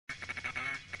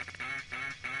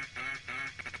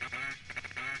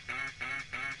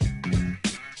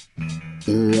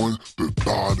on the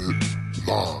dotted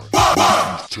line.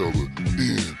 News Teller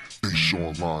and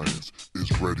Deshaun Lyons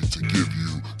is ready to give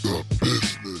you the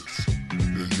business.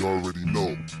 And you already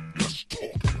know, let's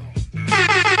talk about it.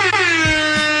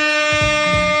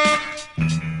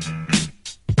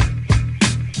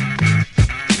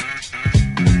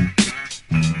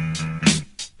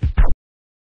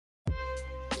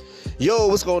 Yo,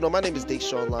 what's going on? My name is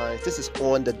Deshaun Lyons. This is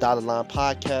On the Dotted Line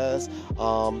podcast.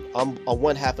 I'm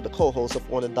one half of the co-host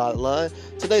of On the Dotted Line.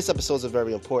 Today's episode is a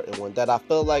very important one that I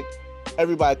feel like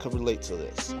everybody could relate to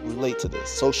this.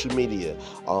 Social media,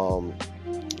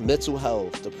 mental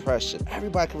health, depression.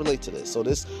 Everybody can relate to this. So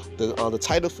the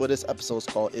title for this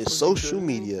episode is Social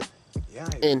Media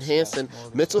Enhancing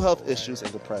Mental Health Issues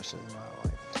and Depression.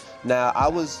 Now, I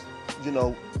was,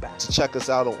 to check us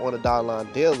out on the Dotted Line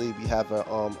Daily, we have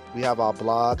our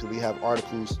blog, and we have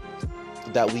articles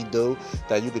that we do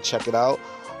that you can check it out.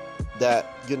 That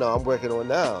I'm working on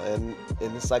now, and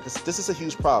it's like this is a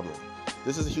huge problem.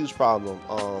 This is a huge problem.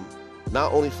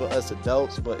 Not only for us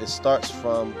adults, but it starts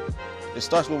when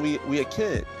we a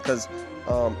kid, because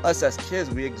us as kids,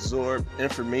 we absorb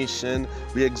information,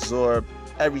 we absorb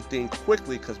everything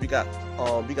quickly because we got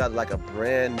like a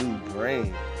brand new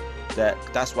brain.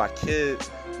 That's why kids,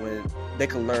 when they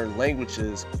can learn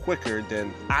languages quicker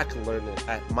than I can learn it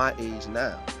at my age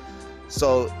now.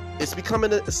 So it's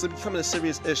becoming a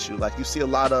serious issue. Like, you see a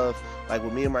lot of, like,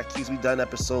 with me and Marquise, we've done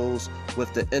episodes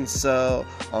with the incel.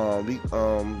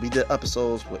 We did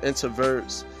episodes with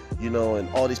introverts, and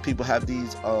all these people have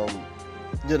these,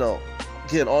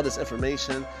 getting all this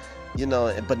information,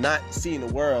 but not seeing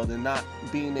the world and not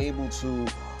being able to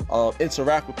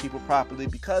interact with people properly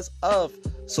because of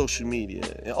social media,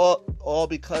 and all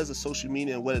because of social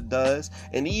media and what it does,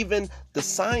 and even the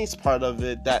science part of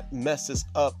it that messes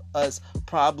up us,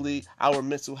 probably our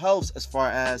mental health, as far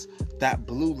as that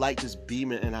blue light just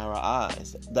beaming in our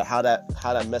eyes, how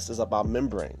that messes up our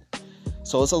membrane.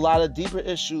 So it's a lot of deeper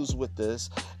issues with this,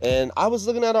 and I was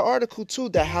looking at an article too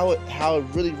that how it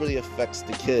really affects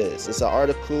the kids. It's an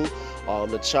article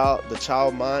on the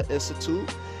Child Mind Institute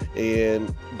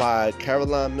and by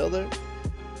Caroline Miller,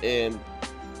 and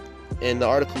the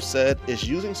article said, "Is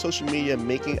using social media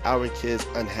making our kids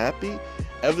unhappy?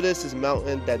 Evidence is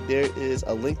mounting that there is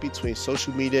a link between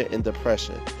social media and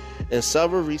depression. In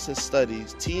several recent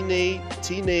studies, teenage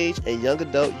and young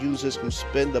adult users who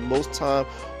spend the most time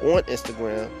on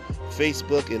Instagram,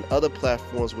 Facebook, and other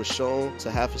platforms were shown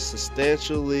to have a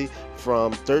substantially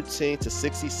from 13 to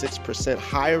 66%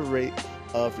 higher rate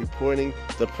of reporting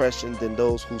depression than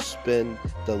those who spend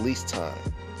the least time."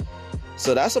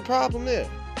 So that's a problem there.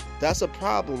 That's a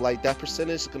problem. Like, that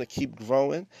percentage is going to keep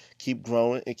growing.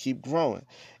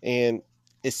 And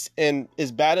it's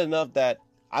bad enough that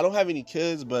I don't have any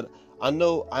kids, but I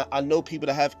know people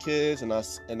that have kids, and I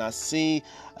see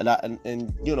and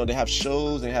they have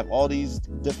shows, they have all these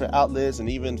different outlets, and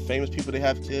even famous people, they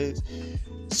have kids.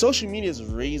 Social media is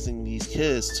raising these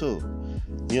kids too.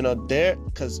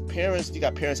 Because you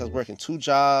got parents that's working 2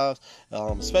 jobs,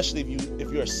 especially if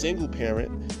you're a single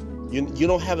parent. You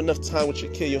don't have enough time with your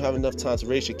kid. You don't have enough time to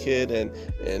raise your kid and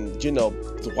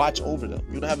to watch over them.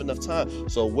 You don't have enough time.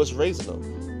 So what's raising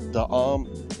them?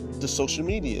 The social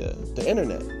media, the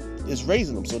internet is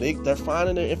raising them. So they're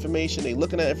finding their information. They're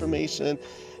looking at information,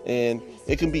 and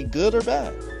it can be good or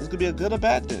bad. This could be a good or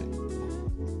bad thing.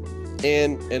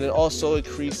 And it also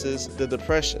increases the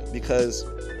depression because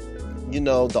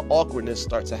the awkwardness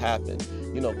starts to happen.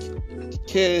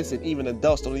 Kids and even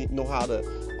adults don't even know how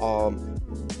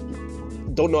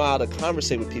to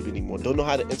conversate with people anymore, don't know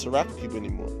how to interact with people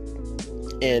anymore,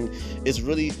 and it's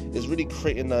really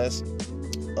creating us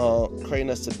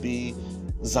to be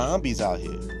zombies out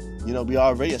here. We are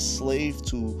already a slave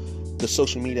to the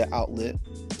social media outlet,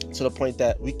 to the point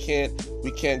that we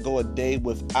can't go a day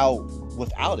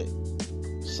without it.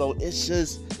 So it's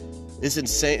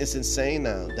insane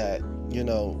now that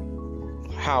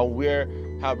how we're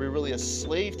really a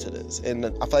slave to this, and I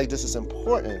feel like this is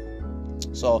important.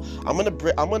 So I'm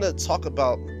gonna talk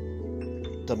about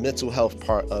the mental health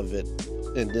part of it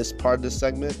in this part of the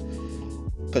segment,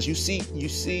 because you see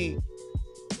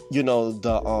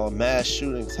the mass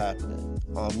shootings happening.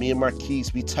 Me and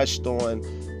Marquise, we touched on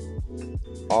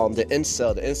the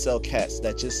incel cats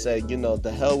that just say,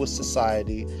 the hell with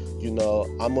society,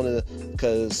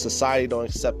 because society don't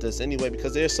accept us anyway,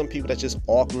 because there's some people that just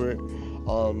awkward.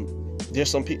 There's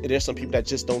some people that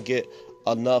just don't get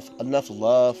enough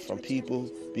love from people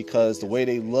because the way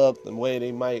they look, the way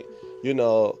they might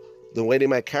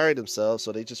carry themselves,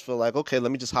 so they just feel like, okay,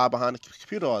 let me just hide behind the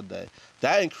computer all day.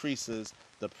 That increases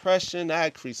depression, that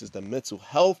increases the mental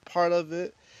health part of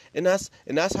it, And that's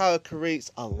how it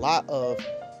creates a lot of,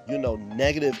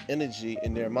 negative energy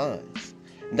in their minds.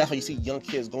 And that's why you see young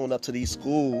kids going up to these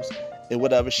schools and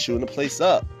whatever, shooting the place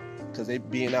up because they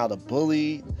being out of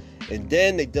bullied. And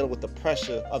then they deal with the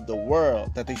pressure of the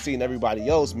world that they seen everybody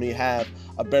else may have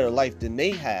a better life than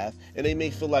they have. And they may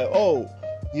feel like, oh,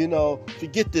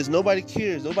 forget this. Nobody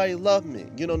cares. Nobody love me.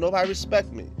 Nobody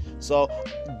respect me. So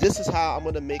this is how I'm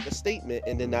going to make a statement.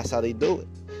 And then that's how they do it.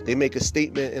 They make a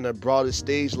statement in a broader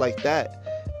stage like that.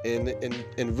 And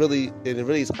it really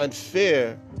is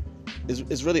unfair.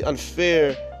 It's really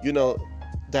unfair,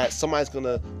 that somebody's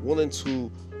willing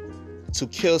to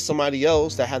kill somebody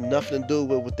else that had nothing to do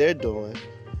with what they're doing,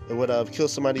 and would kill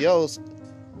somebody else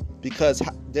because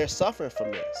they're suffering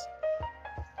from this.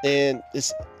 And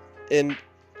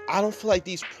I don't feel like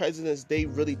these presidents, they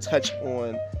really touch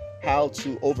on how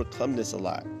to overcome this a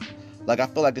lot. Like, I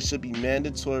feel like it should be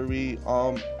mandatory.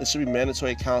 It should be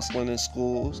mandatory counseling in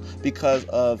schools because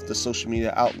of the social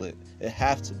media outlet. It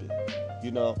have to be.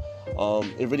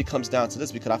 It really comes down to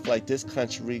this because I feel like this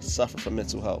country suffers from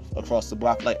mental health across the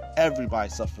board. I feel like everybody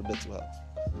suffers from mental health,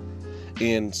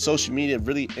 and social media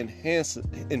really enhance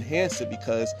it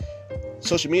because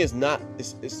social media is not.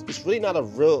 It's really not a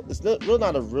real. It's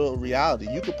not a real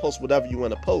reality. You can post whatever you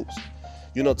want to post,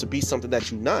 to be something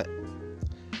that you're not.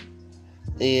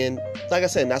 And like I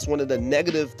said, that's one of the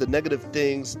negative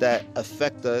things that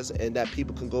affect us, and that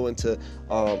people can go into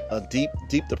a deep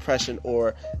depression,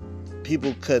 or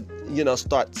people could,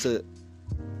 start to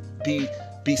be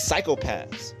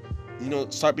psychopaths,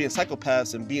 start being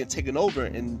psychopaths and being taken over,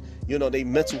 and their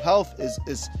mental health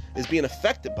is being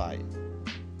affected by it.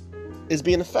 It's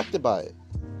being affected by it.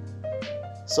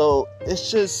 So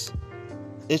it's just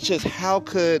how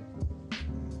could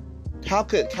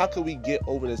we get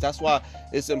over this? That's why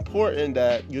it's important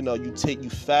that you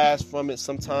fast from it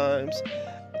sometimes.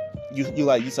 You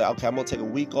say, okay, I'm gonna take a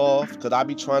week off because I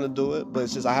be trying to do it, but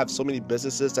it's just I have so many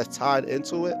businesses that's tied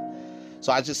into it.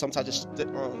 So I just sometimes just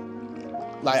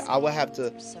like I would have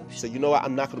to say, you know what,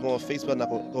 I'm not gonna go on Facebook, I'm not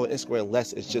gonna go on Instagram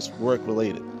unless it's just work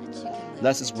related.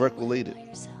 Unless it's work related.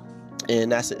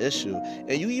 And that's an issue.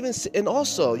 And you even see, and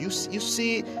also you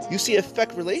see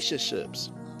affect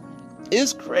relationships.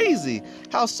 It's crazy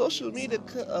how social media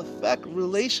could affect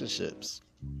relationships.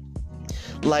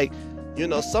 Like,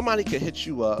 somebody could hit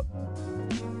you up.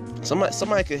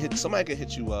 Somebody could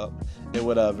hit you up and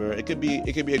whatever. It could be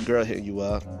a girl hitting you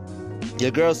up.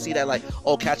 Your girl see that, like,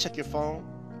 oh, can I check your phone?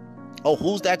 Oh,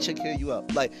 who's that chick hitting you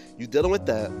up? Like, you dealing with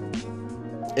that.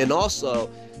 And also,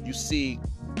 you see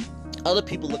other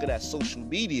people looking at social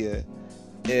media,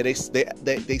 and they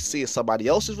see somebody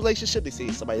else's relationship, they see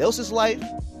somebody else's life,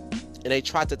 and they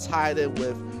try to tie it in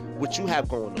with what you have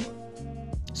going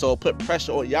on. So put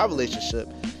pressure on your relationship,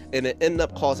 and it end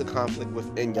up causing conflict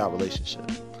within your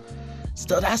relationship.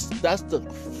 So that's the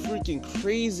freaking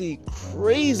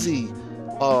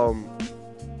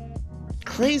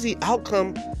crazy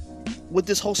outcome with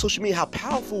this whole social media. How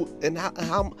powerful and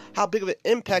how big of an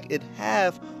impact it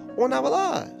have on our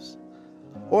lives.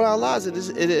 On our lives, it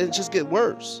just gets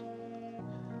worse.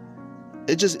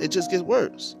 It just gets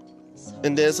worse.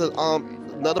 And there's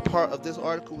another part of this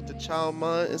article with the Child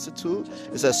Mind Institute.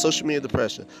 It says social media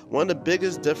depression. One of the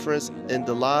biggest difference in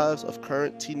the lives of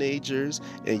current teenagers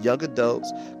and young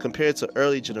adults compared to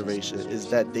early generation is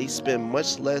that they spend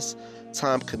much less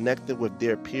time connecting with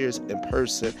their peers in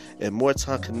person and more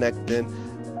time connecting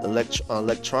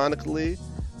electronically,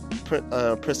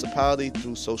 principally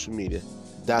through social media.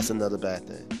 That's another bad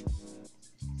thing.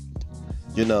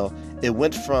 It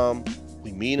went from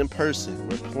we meet in person,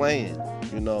 we're playing,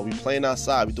 we playing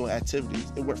outside, we doing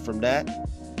activities. It went from that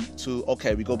to,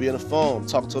 okay, we go be on the phone,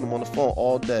 talk to them on the phone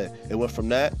all day. It went from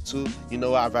that to,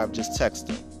 I'd rather just text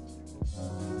them.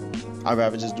 I'd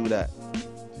rather just do that.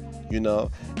 And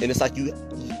it's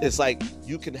like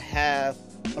you can have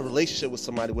a relationship with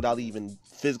somebody without even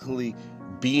physically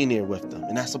being there with them.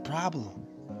 And that's a problem.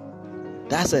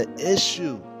 That's an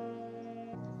issue.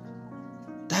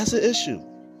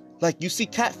 Like, you see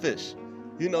catfish.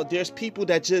 There's people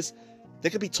that they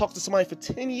could be talking to somebody for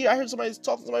 10 years. I heard somebody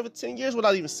talking to somebody for 10 years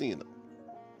without even seeing them.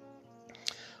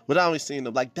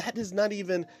 Like, that's not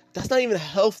even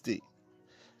healthy.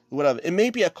 Whatever. It may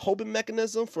be a coping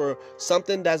mechanism for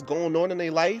something that's going on in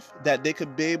their life that they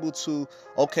could be able to,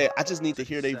 okay, I just need to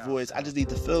hear their voice. I just need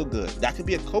to feel good. That could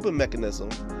be a coping mechanism,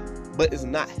 but it's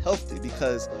not healthy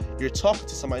because you're talking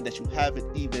to somebody that you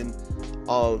haven't even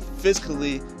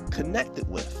physically connected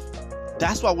with.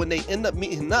 That's why when they end up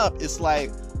meeting up, it's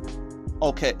like,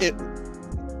 okay,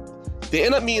 they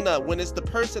end up meeting up when it's the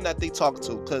person that they talk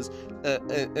to, because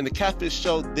in the catfish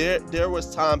show, there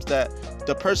was times that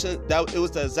the person that it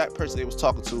was the exact person they was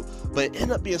talking to, but it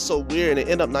ended up being so weird and it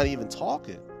ended up not even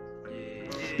talking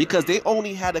because they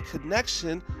only had a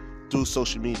connection through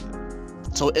social media.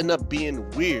 So it ended up being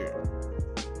weird.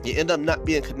 It ended up not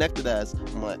being connected as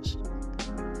much,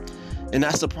 and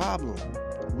that's the problem.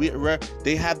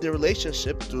 They have their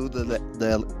relationship through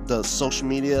the social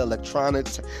media,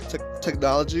 electronics,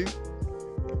 technology.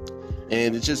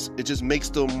 And it just makes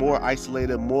them more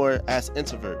isolated, more as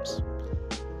introverts.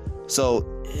 So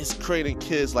it's creating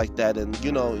kids like that. And,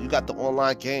 you got the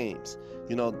online games.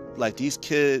 Like these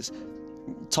kids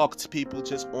talk to people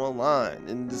just online.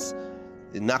 And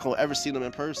you're not going to ever see them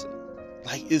in person.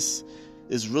 Like it's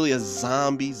really a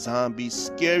zombie,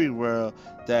 scary world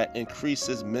that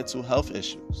increases mental health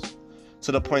issues.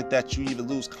 To the point that you even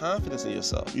lose confidence in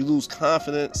yourself. You lose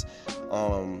confidence.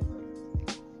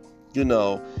 You'd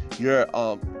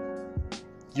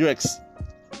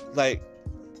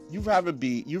rather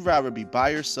be by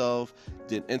yourself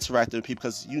than interact with people,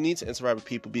 because you need to interact with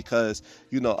people because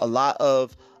a lot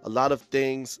of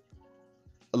things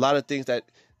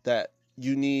that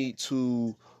you need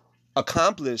to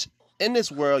accomplish in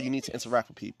this world, you need to interact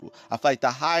with people. I feel like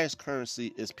the highest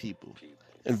currency is people.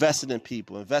 Investing in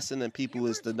people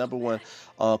is the number one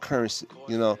currency.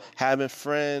 Having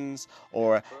friends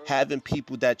or having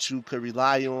people that you could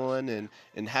rely on,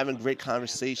 and having great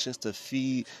conversations to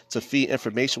feed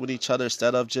information with each other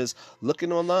instead of just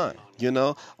looking online.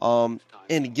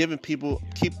 And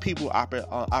keep people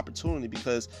opportunity,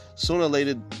 because sooner or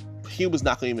later humans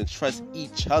not going to even trust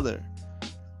each other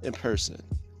in person.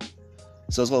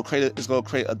 So it's gonna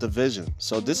create a division.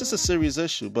 So this is a serious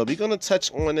issue, but we're gonna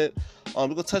touch on it. We're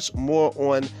gonna touch more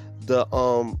on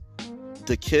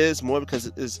the kids more, because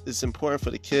it's important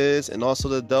for the kids and also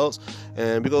the adults.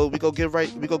 And we go get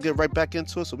right back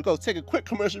into it. So we're gonna take a quick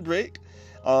commercial break.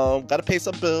 Gotta pay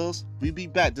some bills. We'll be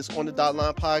back. This On the Dotted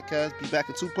Line podcast. Be back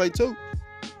in 2.2.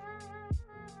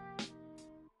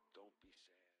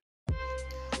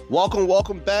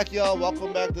 Welcome back, y'all.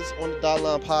 Welcome back. This is On the Dotted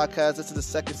Line podcast. This is the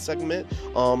second segment.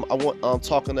 I'm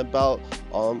talking about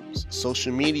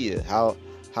social media, how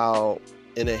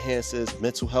it enhances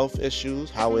mental health issues,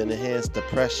 how it enhances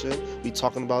depression. We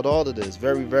talking about all of this.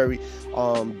 Very, very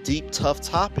deep, tough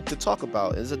topic to talk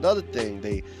about. There's another thing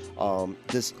they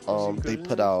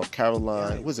put out.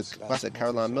 Caroline, was it? I said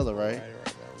Caroline Miller, right?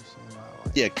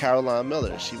 Yeah, Caroline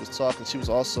Miller. She was talking. She was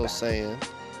also saying,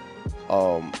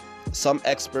 some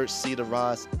experts see the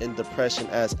rise in depression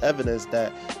as evidence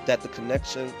that the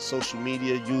connection social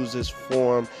media users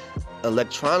form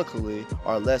electronically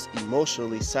are less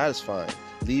emotionally satisfying,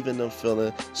 leaving them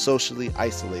feeling socially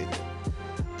isolated.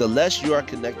 The less you are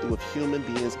connected with human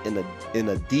beings in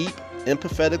a deep,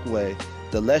 empathetic way,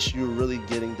 the less you're really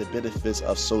getting the benefits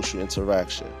of social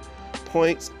interaction.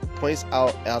 Points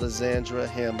out Alexandra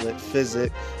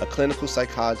Hamlet-Physick, a clinical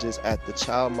psychologist at the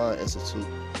Child Mind Institute.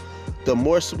 The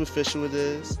more superficial it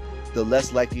is, the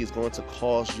less likely it's going to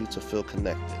cause you to feel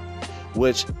connected,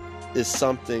 which is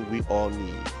something we all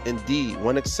need. Indeed,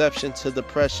 one exception to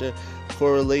depression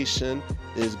correlation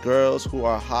is girls who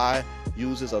are high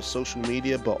users of social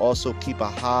media but also keep a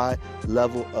high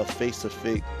level of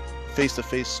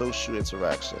face-to-face social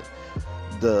interaction.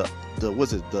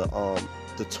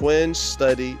 The twin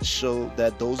study showed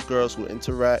that those girls who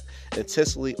interact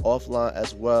intensely offline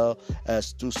as well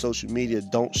as through social media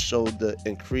don't show the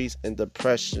increase in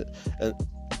depression and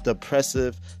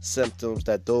depressive symptoms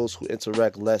that those who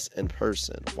interact less in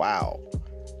person. Wow.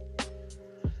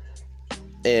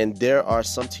 And there are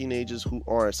some teenagers who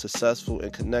aren't successful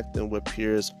in connecting with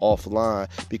peers offline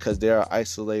because they are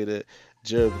isolated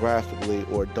geographically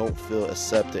or don't feel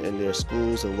accepted in their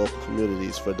schools and local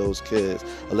communities. For those kids,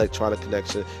 electronic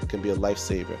connection can be a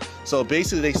lifesaver. So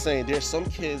basically they're saying there's some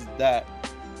kids that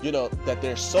that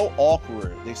they're so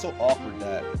awkward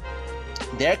that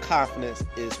their confidence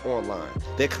is online,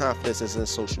 their confidence is in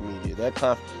social media, that's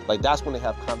when they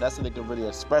have confidence. That's when they can really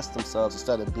express themselves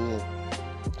instead of being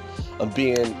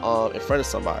in front of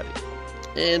somebody.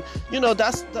 And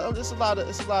it's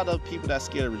a lot of people that's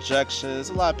scared of rejection. There's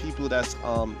a lot of people that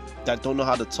don't know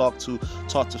how to talk to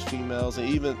females, and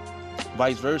even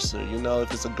vice versa.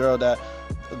 If it's a girl that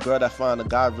find a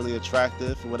guy really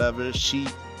attractive or whatever, she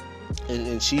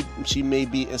may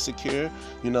be insecure.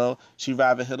 She'd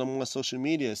rather hit him on social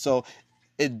media. So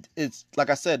it's like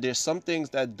I said, there's some things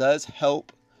that does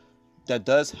help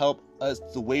us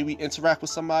the way we interact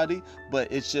with somebody, but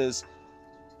it's just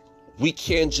we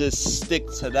can't just stick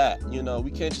to that.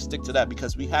 We can't just stick to that,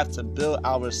 because we have to build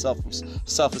our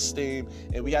self-esteem,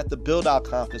 and we have to build our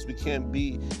confidence. We can't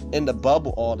be in the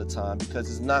bubble all the time,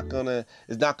 because we ain't gonna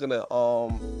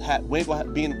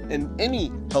be in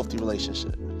any healthy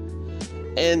relationship.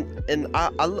 And I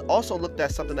also looked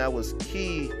at something that was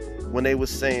key when they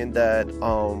was saying that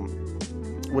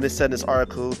when it said in this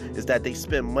article, is that they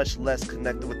spend much less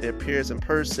connected with their peers in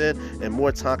person and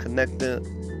more time connected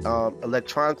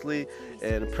electronically,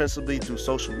 and principally through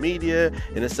social media.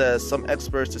 And it says some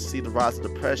experts to see the rise of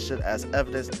depression as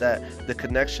evidence that the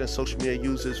connection social media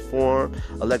users form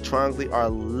electronically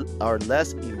are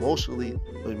less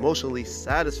emotionally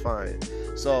satisfying.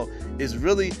 So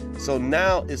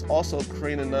now it's also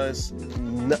creating us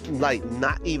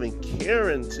not even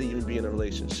caring to even be in a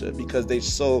relationship, because they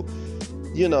so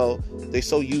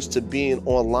used to being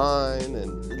online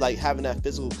and like having that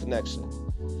physical connection.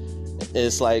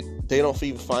 It's like they don't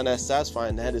even find that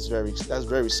satisfying. That's very scary. That's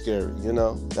very scary,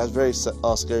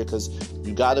 because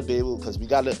we gotta be able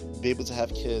to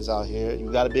have kids out here.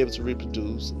 You gotta be able to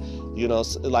reproduce.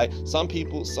 Like some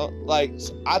people, I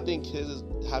think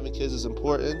having kids is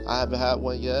important. I haven't had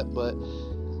one yet, but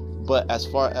as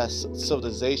far as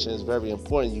civilization is very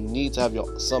important. You need to have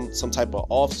some type of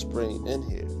offspring in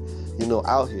here,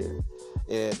 out here.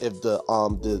 And if the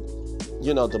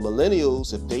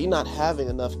millennials, if they not having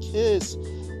enough kids,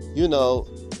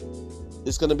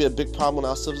 it's going to be a big problem in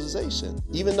our civilization.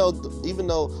 Even though the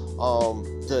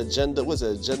agenda was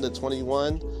Agenda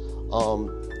 21,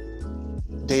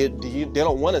 they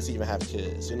don't want us to even have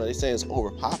kids. They say it's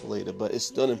overpopulated, but it's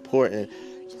still important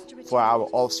for our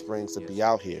offspring to be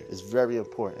out here. It's very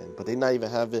important, but they not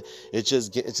even have it. It's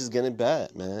just getting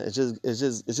bad, man. It's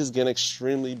just getting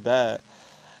extremely bad.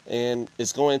 And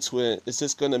it's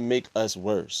just going to make us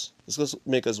worse. It's going to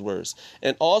make us worse.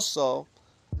 And also,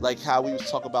 like how we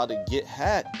was talking about the get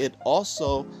hacked,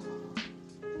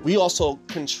 we also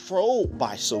controlled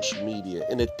by social media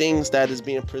and the things that is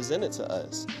being presented to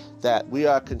us. That we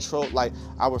are controlled, like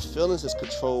our feelings is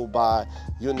controlled by,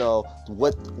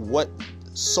 what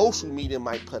social media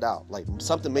might put out. Like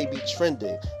something may be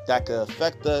trending that could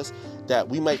affect us, that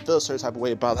we might feel a certain type of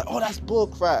way about, like, oh, that's bull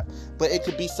crap. But it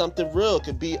could be something real. It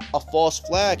could be a false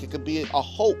flag. It could be a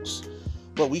hoax.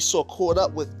 But we so caught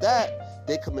up with that,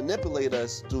 they can manipulate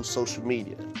us through social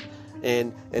media.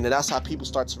 And then that's how people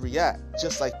start to react,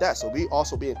 just like that. So we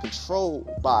also being controlled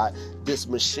by this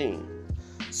machine.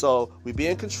 So we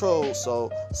being controlled. So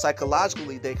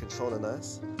psychologically, they controlling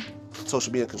us.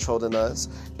 Social media controlling us,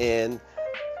 and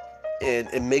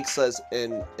it makes us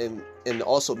and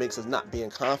also makes us not being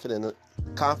confident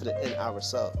in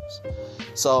ourselves.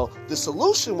 So the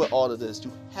solution with all of this,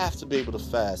 you have to be able to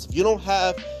fast.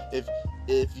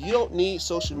 If you don't need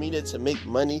social media to make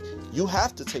money, you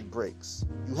have to take breaks.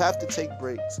 You can't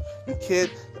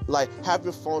have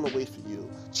your phone away from you.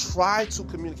 Try to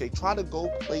communicate. Try to go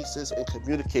places and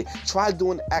communicate. Try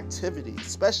doing activities,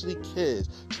 especially kids.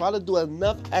 Try to do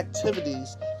enough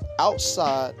activities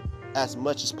outside as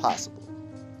much as possible.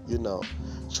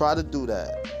 Try to do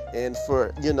that. And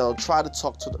try to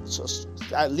talk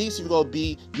at least if you're going to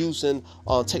be using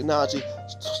technology,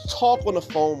 talk on the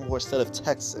phone more instead of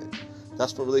texting.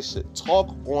 That's for relationship.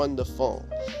 Talk on the phone.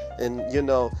 And,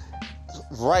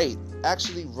 write.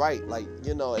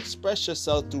 Express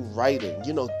yourself through writing.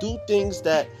 Do things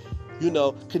that,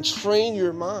 can train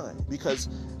your mind, because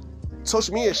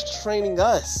social media is training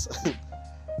us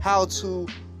how to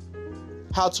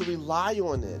rely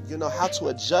on it, how to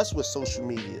adjust with social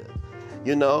media.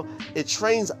 It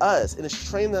trains us, and it's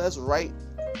training us right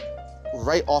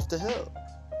off the hill,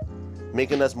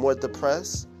 making us more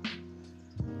depressed,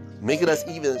 making us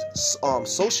even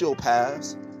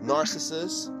sociopaths,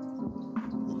 narcissists,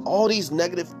 all these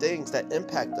negative things that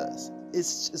impact us.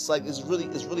 It's really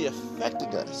affecting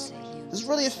us. It's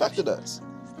really affected us.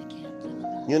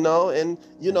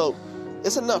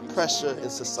 It's enough pressure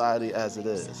in society as it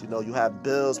is. You have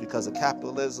bills because of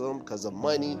capitalism, because of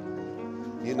money,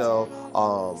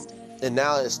 and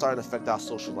now it's starting to affect our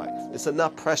social life. It's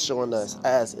enough pressure on us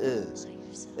as is.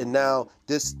 And now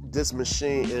this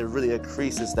machine, it really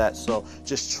increases that. So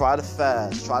just try to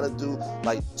fast. Try to do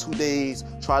 2 days.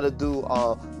 Try to do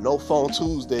no phone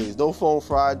Tuesdays, no phone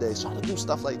Fridays. Try to do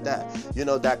stuff like that. You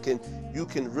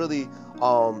can really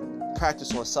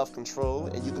practice on self-control,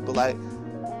 and you can be like,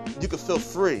 you can feel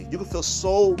free. You can feel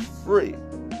so free.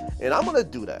 And I'm gonna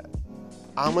do that.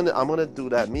 I'm gonna do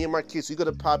that. Me and Marquise, we're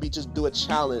gonna probably just do a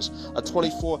challenge, a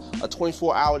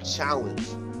 24-hour challenge.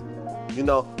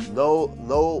 No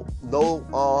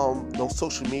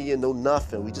social media, no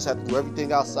nothing. We just have to do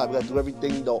everything outside. We gotta do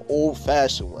everything the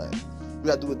old-fashioned way. We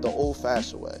got to do it the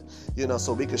old-fashioned way,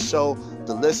 so we can show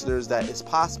the listeners that it's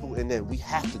possible, and then we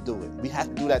have to do it. We have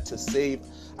to do that to save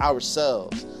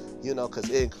ourselves, because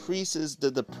it increases the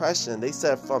depression. They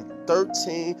said from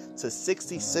 13 to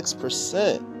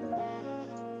 66%.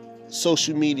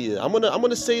 Social media. I'm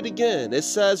gonna say it again. It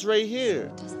says right here.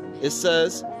 It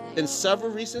says, in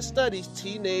several recent studies,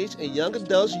 teenage and young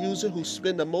adults users who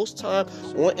spend the most time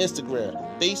on Instagram,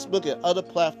 Facebook, and other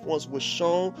platforms were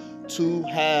shown to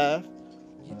have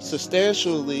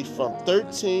substantially from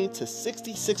 13 to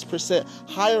 66%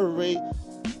 higher rate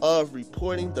of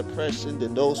reporting depression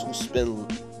than those who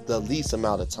spend the least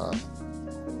amount of time.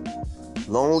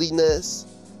 Loneliness,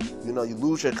 you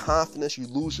lose your confidence, you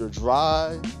lose your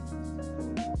drive.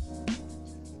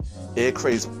 It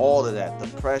creates all of that.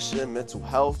 Depression, mental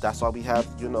health. That's why we have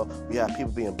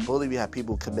people being bullied. We have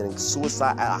people committing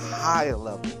suicide at a higher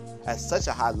level, at such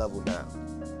a high level now.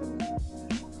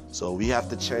 So we have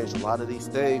to change a lot of these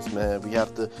things, man. We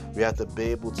have to be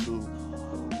able to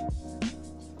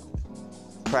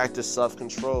practice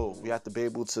self-control. We have to be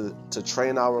able to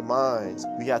train our minds.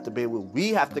 We have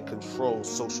to control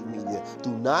social media. Do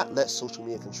not let social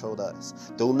media control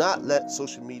us. Do not let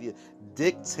social media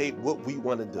dictate what we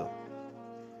want to do.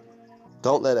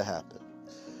 Don't let it happen.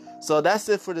 So that's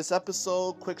it for this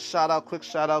episode. Quick shout out,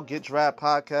 Get Draft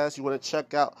Podcast. You want to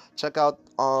check out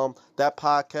that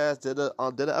podcast. Did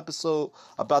an episode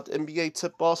about the NBA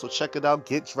tip-off, so check it out.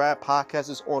 Get Draft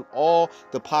Podcast is on all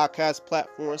the podcast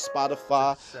platforms: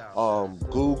 Spotify,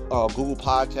 Google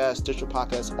Podcasts, Stitcher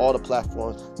Podcasts, all the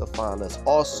platforms to find us.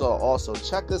 Also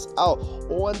check us out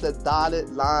on the Dotted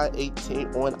Line 18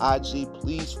 on IG.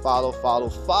 Please follow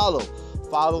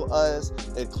us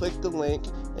and click the link,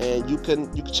 and you can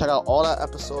check out all our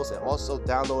episodes and also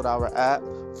download our app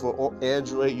for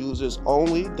Android users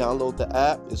only. Download the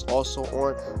app. It's also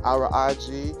on our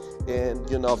IG,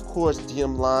 and of course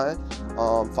DM Line.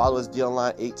 Follow us, DM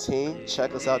Line 18.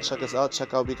 Check us out.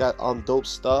 We got dope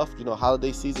stuff.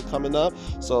 Holiday season coming up,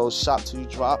 so shop till you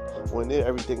drop. On there,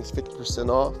 everything is 50%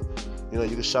 off. You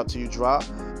can shop till you drop.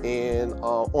 And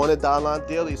on the Dotted Line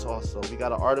Dailies also, we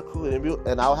got an article interview,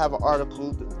 and I'll have an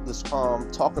article that's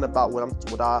talking about what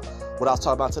I was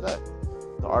talking about today.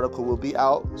 The article will be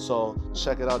out, so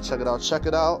check it out.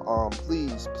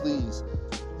 Please,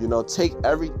 take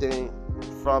everything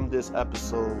from this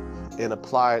episode and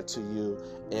apply it to you,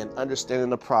 and understanding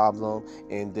the problem,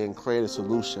 and then create a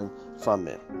solution from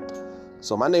it.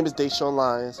 So my name is Deshaun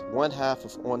Lyons, one half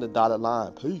of On the Dotted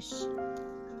Line. Peace.